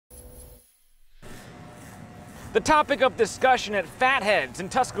The topic of discussion at Fatheads in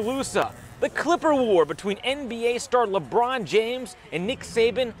Tuscaloosa, the Clipper war between NBA star LeBron James and Nick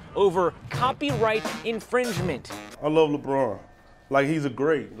Saban over copyright infringement. I love LeBron. Like, he's a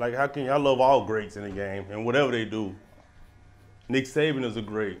great. Like, I love all greats in the game and whatever they do. Nick Saban is a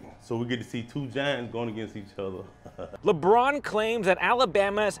great, so we get to see two giants going against each other. LeBron claims that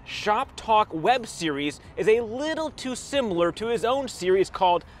Alabama's Shop Talk web series is a little too similar to his own series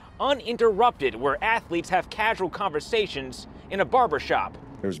called Uninterrupted, where athletes have casual conversations in a barbershop.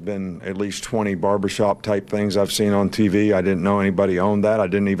 There's been at least 20 barbershop type things I've seen on TV. I didn't know anybody owned that. I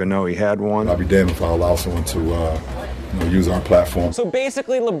didn't even know he had one. I'll be damned if I allow someone to use our platform. So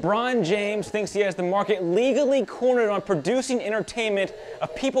basically, LeBron James thinks he has the market legally cornered on producing entertainment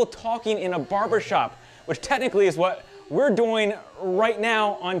of people talking in a barbershop, which technically is what we're doing right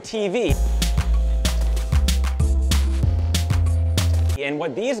now on TV. And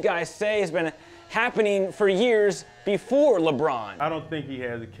what these guys say has been happening for years before LeBron. I don't think he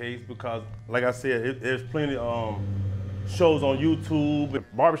has a case because, like I said, there's plenty of shows on YouTube. The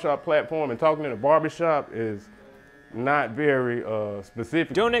barbershop platform and talking in a barbershop is not very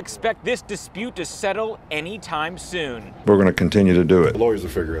specific. Don't expect this dispute to settle anytime soon. We're going to continue to do it. Lawyers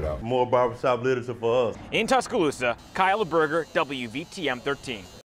will figure it out. More barbershop literature for us. In Tuscaloosa, Kyle Berger, WVTM 13.